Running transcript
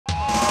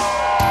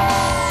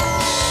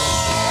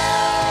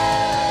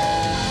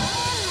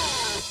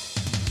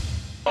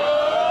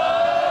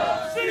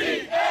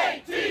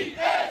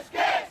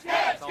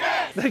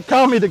They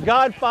call me the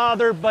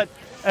Godfather, but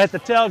at the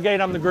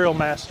tailgate, I'm the grill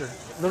master.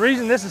 The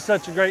reason this is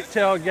such a great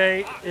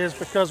tailgate is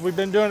because we've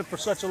been doing it for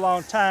such a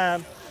long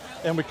time,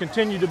 and we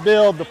continue to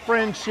build the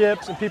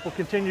friendships, and people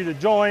continue to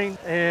join.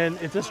 And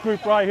it's this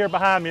group right here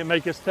behind me that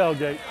make this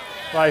tailgate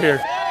right here.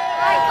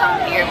 I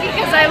come here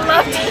because I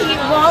love to eat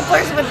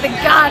Wamplers with the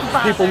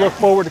Godfather. People look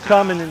forward to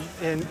coming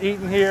and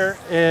eating here,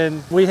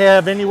 and we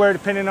have anywhere,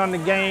 depending on the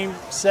game,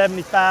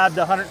 75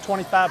 to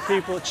 125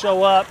 people that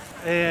show up,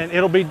 and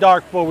it'll be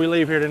dark before we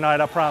leave here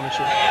tonight, I promise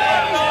you.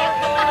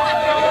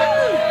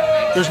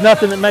 There's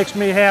nothing that makes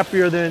me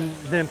happier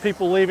than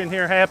people leaving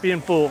here happy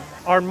and full.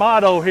 Our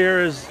motto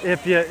here is,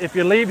 if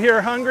you leave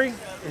here hungry,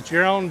 it's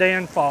your own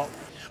damn fault.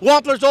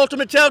 Wampler's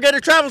Ultimate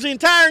Tailgater travels the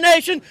entire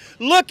nation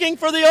looking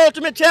for the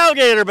ultimate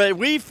tailgater, but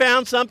we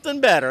found something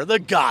better, the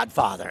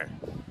Godfather.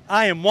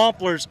 I am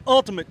Wampler's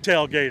Ultimate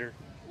Tailgater.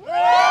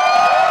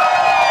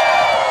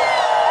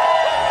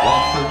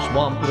 Wamplers,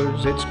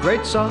 Wamplers, it's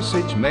great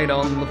sausage made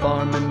on the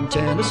farm in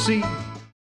Tennessee.